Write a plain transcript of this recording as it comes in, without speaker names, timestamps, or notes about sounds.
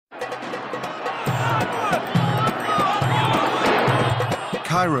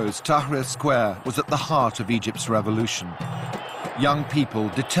Cairo's Tahrir Square was at the heart of Egypt's revolution. Young people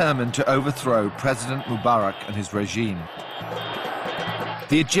determined to overthrow President Mubarak and his regime.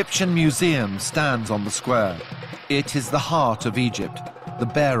 The Egyptian Museum stands on the square. It is the heart of Egypt, the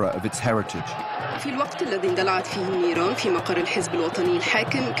bearer of its heritage. في الوقت الذي اندلعت فيه النيران في مقر الحزب الوطني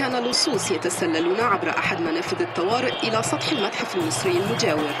الحاكم كان اللصوص يتسللون عبر أحد منافذ الطوارئ إلى سطح المتحف المصري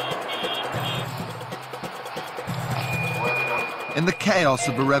المجاور. In the chaos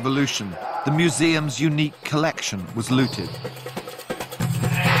of a revolution, the museum's unique collection was looted.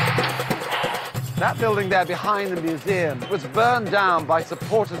 That building there behind the museum was burned down by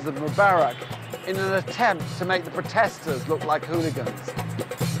supporters of Mubarak in an attempt to make the protesters look like hooligans.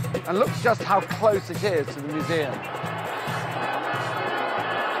 And look just how close it is to the museum.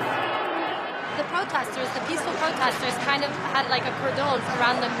 The protesters, the peaceful protesters, kind of had like a cordon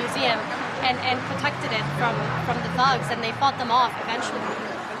around the museum and protected it from the thugs, and they fought them off eventually.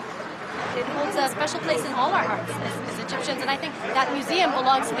 It holds a special place in all our hearts as Egyptians, and I think that museum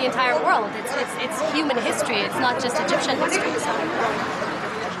belongs to the entire world. It's human history, it's not just Egyptian history. So.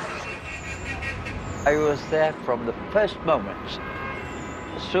 I was there from the first moments.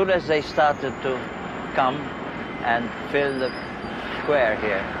 As soon as they started to come and fill the square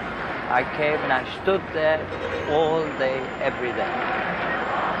here, I came and I stood there all day, every day.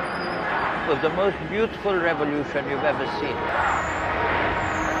 It was the most beautiful revolution you've ever seen.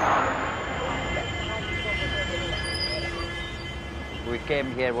 We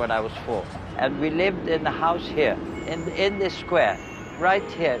came here when I was 4, and we lived in the house here, in this square, right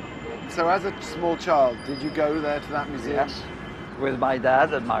here. So as a small child, did you go there to that museum? Yes, with my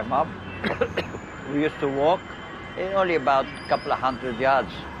dad and my mom. We used to walk only about a couple of 100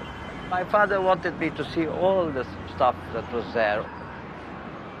 yards. My father wanted me to see all the stuff that was there.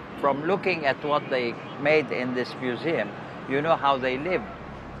 From looking at what they made in this museum, you know how they lived.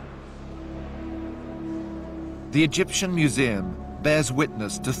 The Egyptian Museum bears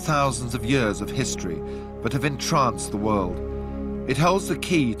witness to thousands of years of history that have entranced the world. It holds the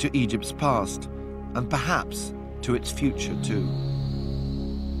key to Egypt's past, and perhaps to its future too.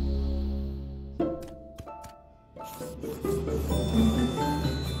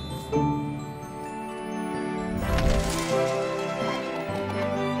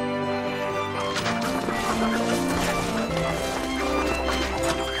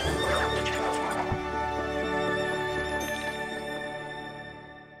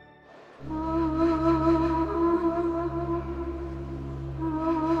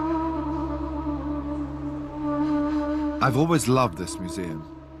 I've always loved this museum.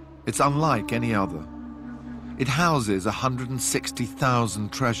 It's unlike any other. It houses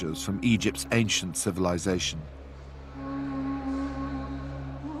 160,000 treasures from Egypt's ancient civilization.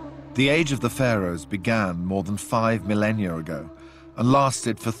 The age of the pharaohs began more than 5 millennia ago and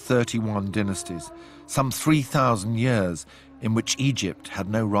lasted for 31 dynasties, some 3,000 years in which Egypt had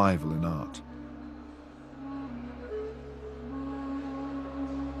no rival in art.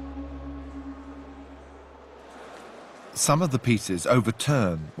 Some of the pieces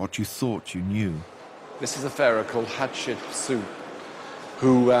overturn what you thought you knew. This is a pharaoh called Hatshepsut,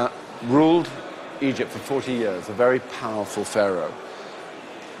 who ruled Egypt for 40 years, a very powerful pharaoh.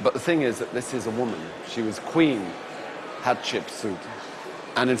 But the thing is that this is a woman. She was Queen Hatshepsut.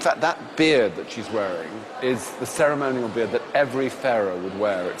 And in fact, that beard that she's wearing is the ceremonial beard that every pharaoh would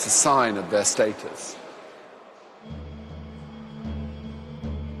wear. It's a sign of their status.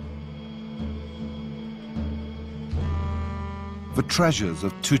 The treasures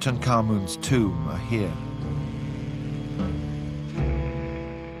of Tutankhamun's tomb are here.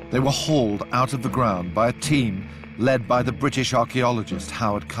 They were hauled out of the ground by a team led by the British archaeologist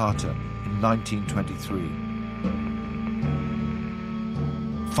Howard Carter in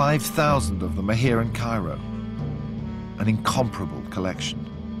 1923. 5,000 of them are here in Cairo, an incomparable collection.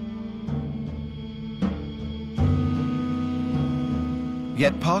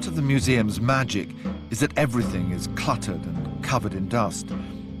 Yet part of the museum's magic is that everything is cluttered and covered in dust,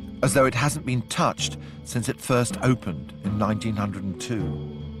 as though it hasn't been touched since it first opened in 1902.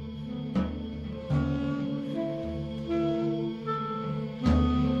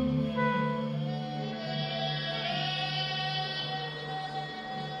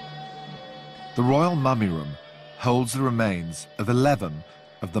 The Royal Mummy Room holds the remains of 11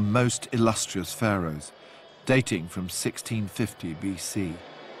 of the most illustrious pharaohs, dating from 1650 BC.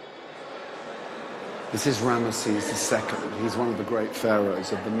 This is Ramesses II. He's one of the great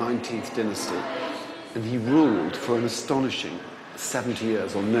pharaohs of the 19th dynasty. And he ruled for an astonishing 70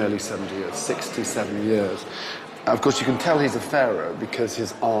 years, or nearly 70 years, 67 years. Of course, you can tell he's a pharaoh because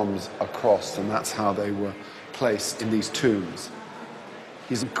his arms are crossed, and that's how they were placed in these tombs.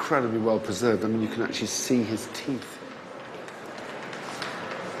 He's incredibly well preserved. I mean, you can actually see his teeth.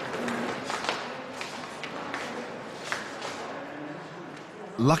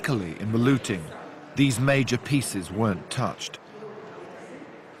 Luckily, in the looting, these major pieces weren't touched.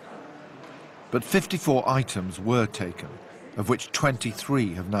 But 54 items were taken, of which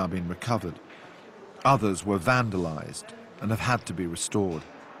 23 have now been recovered. Others were vandalized and have had to be restored.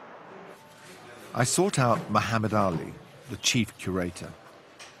 I sought out Muhammad Ali, the chief curator.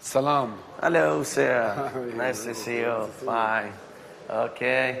 Salam. Hello, sir. Nice to see you. Fine.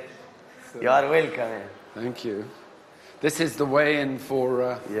 Okay. You are welcome. Thank you. This is the way-in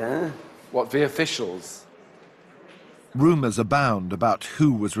for, the officials. Rumours abound about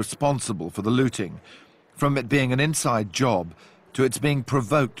who was responsible for the looting, from it being an inside job to its being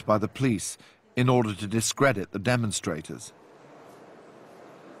provoked by the police in order to discredit the demonstrators.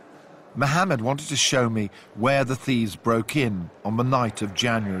 Mohammed wanted to show me where the thieves broke in on the night of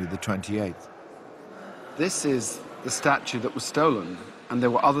January the 28th. This is the statue that was stolen, and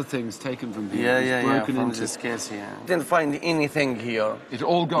there were other things taken from here. Broken from into this case, Didn't find anything here. It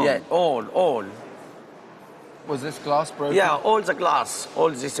all gone? Yeah, all. Was this glass broken? Yeah, all the glass. All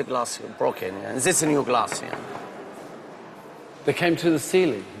this glass broken, yeah. This new glass, yeah. They came to the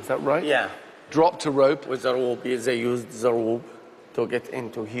ceiling, is that right? Yeah. Dropped a rope? With the rope, they used the rope to get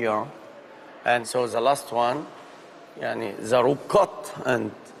into here. And so the last one, the rope cut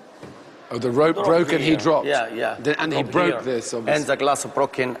and... Oh, the rope broke and he dropped? Yeah. And he broke this, obviously. And the glass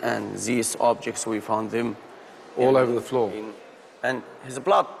broken, and these objects, we found them... all over the floor? And his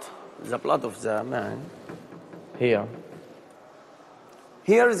blood, the blood of the man, here.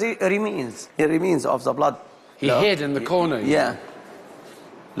 Here the remains of the blood. He hid in the corner? Yeah.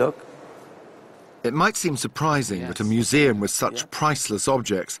 Look. It might seem surprising that a museum with such priceless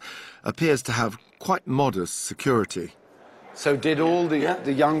objects appears to have quite modest security. So did all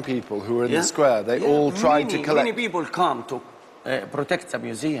the young people who were in the square, they all tried to collect? Many people come to protect the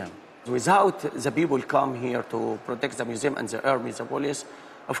museum. Without the people come here to protect the museum and the army, the police,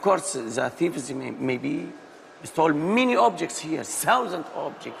 of course the thieves maybe stole many objects here, 1,000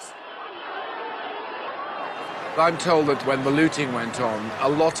 objects. I'm told that when the looting went on, a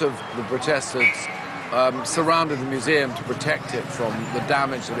lot of the protesters surrounded the museum to protect it from the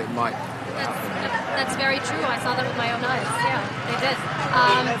damage that it might That's very true. I saw that with my own eyes. Yeah, they did.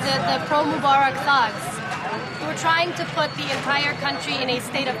 The pro-Mubarak thugs were trying to put the entire country in a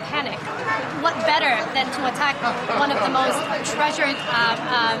state of panic. What better than to attack one of the most treasured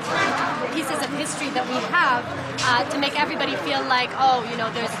pieces of history that we have to make everybody feel like,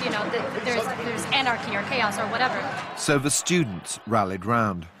 there's anarchy or chaos or whatever. So the students rallied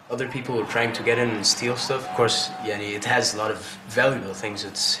round. Other people were trying to get in and steal stuff. Of course, it has a lot of valuable things.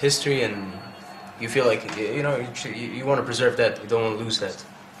 It's history, and you feel like, you want to preserve that. You don't want to lose that.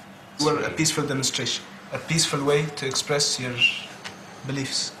 We're a peaceful demonstration, a peaceful way to express your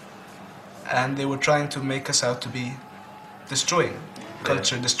beliefs. And they were trying to make us out to be destroying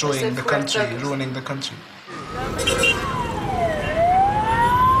culture, destroying the country, ruining the country.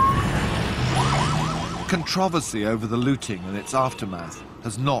 Controversy over the looting and its aftermath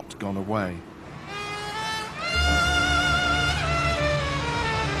has not gone away.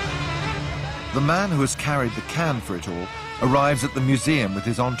 The man who has carried the can for it all arrives at the museum with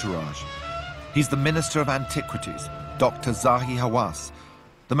his entourage. He's the Minister of Antiquities, Dr. Zahi Hawass,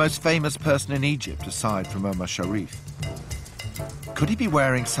 the most famous person in Egypt aside from Omar Sharif. Could he be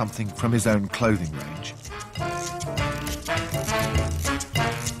wearing something from his own clothing range?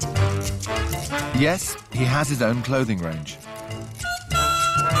 Yes, he has his own clothing range.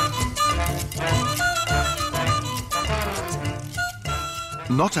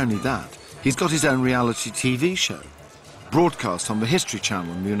 Not only that, he's got his own reality TV show, broadcast on the History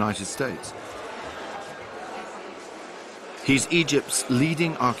Channel in the United States. He's Egypt's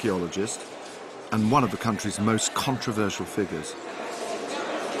leading archaeologist and one of the country's most controversial figures.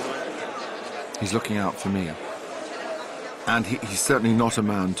 He's looking out for me. And he's certainly not a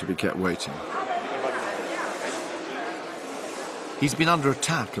man to be kept waiting. He's been under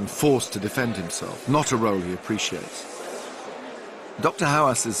attack and forced to defend himself, not a role he appreciates. Dr.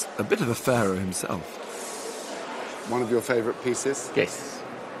 Hawass is a bit of a pharaoh himself. One of your favorite pieces? Yes,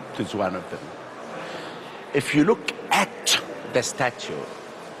 it is one of them. If you look at the statue,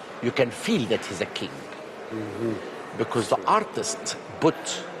 you can feel that he's a king. Because the artist put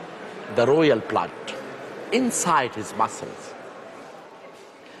the royal blood inside his muscles.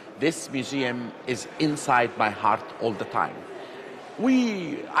 This museum is inside my heart all the time.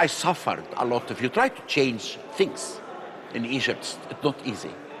 I suffered a lot. If you try to change things in Egypt, it's not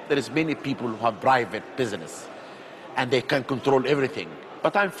easy. There is many people who have private business and they can control everything.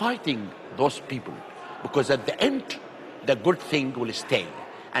 But I'm fighting those people because at the end, the good thing will stay.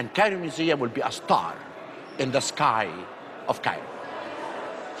 And Cairo Museum will be a star in the sky of Cairo.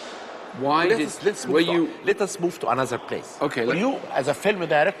 Why let us move to another place. Okay. You, as a film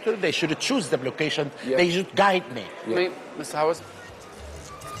director, they should choose the location. Yeah. They should guide me. Yeah. Mr. Howard?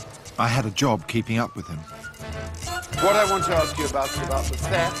 I had a job keeping up with him. What I want to ask you about is about the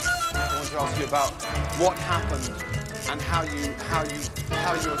theft. I want to ask you about what happened and how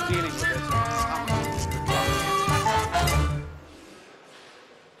you're dealing with it.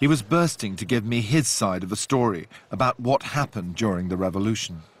 He was bursting to give me his side of the story about what happened during the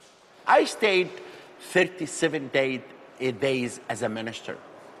revolution. I stayed 37 days as a minister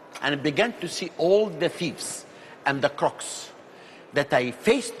and began to see all the thieves and the crooks that I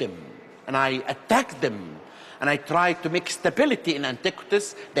faced them and I attacked them and I tried to make stability in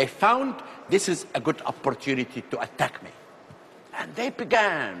antiquities. They found this is a good opportunity to attack me. And they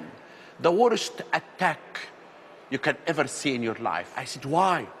began the worst attack you can ever see in your life. I said,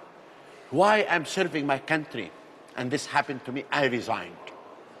 why? Why I'm serving my country and this happened to me? I resigned.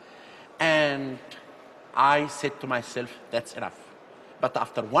 And I said to myself, that's enough. But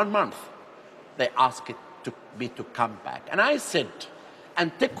after 1 month, they asked me to come back. And I said,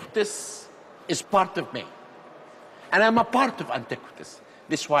 antiquities is part of me. And I'm a part of antiquities.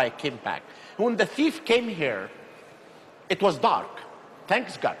 This is why I came back. When the thief came here, it was dark.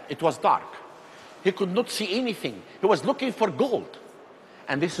 Thanks God, it was dark. He could not see anything. He was looking for gold.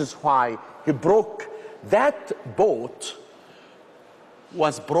 And this is why he broke that boat.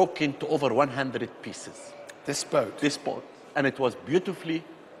 Was broken to over 100 pieces. This boat? This boat. And it was beautifully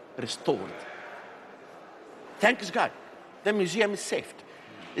restored. Thanks God. The museum is safe.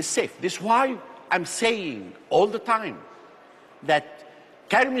 It's safe. This is why I'm saying all the time that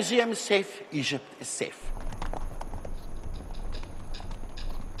Cairo Museum is safe, Egypt is safe.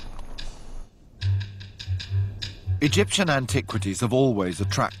 Egyptian antiquities have always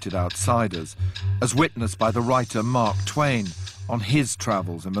attracted outsiders, as witnessed by the writer Mark Twain on his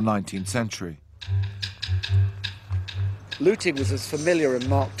travels in the 19th century. Looting was as familiar in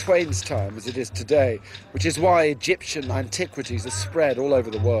Mark Twain's time as it is today, which is why Egyptian antiquities are spread all over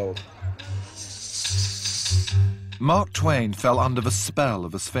the world. Mark Twain fell under the spell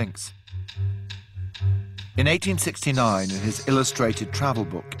of the Sphinx. In 1869, in his illustrated travel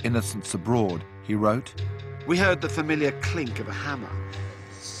book, Innocents Abroad, he wrote, "We heard the familiar clink of a hammer.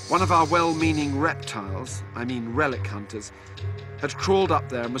 One of our well-meaning reptiles, I mean relic hunters, had crawled up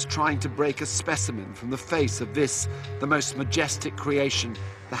there and was trying to break a specimen from the face of this, the most majestic creation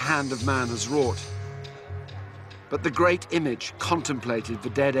the hand of man has wrought. But the great image contemplated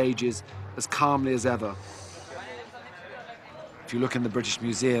the dead ages as calmly as ever. If you look in the British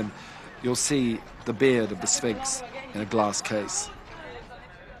Museum, you'll see the beard of the Sphinx in a glass case."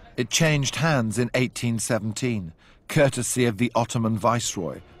 It changed hands in 1817, courtesy of the Ottoman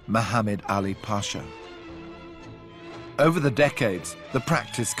viceroy, Muhammad Ali Pasha. Over the decades, the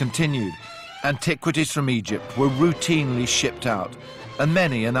practice continued. Antiquities from Egypt were routinely shipped out, and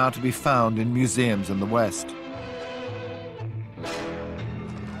many are now to be found in museums in the West.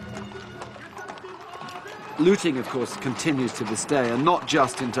 Looting, of course, continues to this day, and not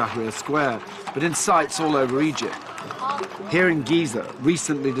just in Tahrir Square, but in sites all over Egypt. Here in Giza,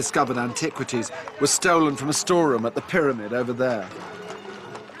 recently discovered antiquities were stolen from a storeroom at the pyramid over there.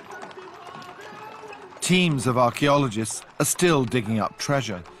 Teams of archaeologists are still digging up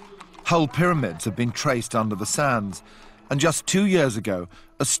treasure. Whole pyramids have been traced under the sands, and just 2 years ago,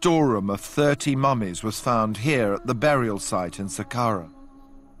 a storeroom of 30 mummies was found here at the burial site in Saqqara.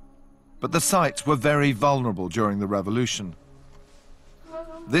 But the sites were very vulnerable during the revolution.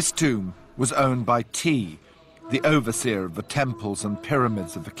 This tomb was owned by T, the overseer of the temples and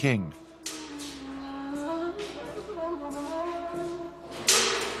pyramids of the king.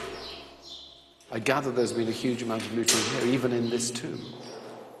 I gather there's been a huge amount of looting here, even in this tomb.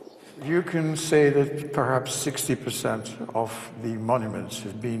 You can say that perhaps 60% of the monuments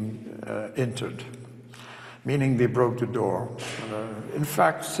have been entered, meaning they broke the door. In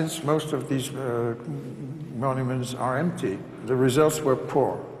fact, since most of these monuments are empty, the results were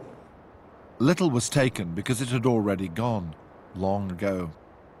poor. Little was taken because it had already gone, long ago.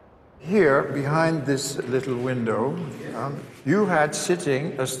 Here, behind this little window, you had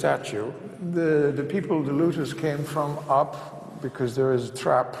sitting a statue. The people, the looters, came from up because there is a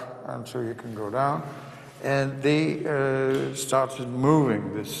trap, and so you can go down. And they started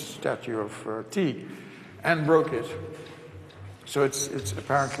moving this statue of T and broke it. So it's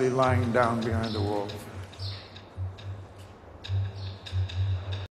apparently lying down behind the wall.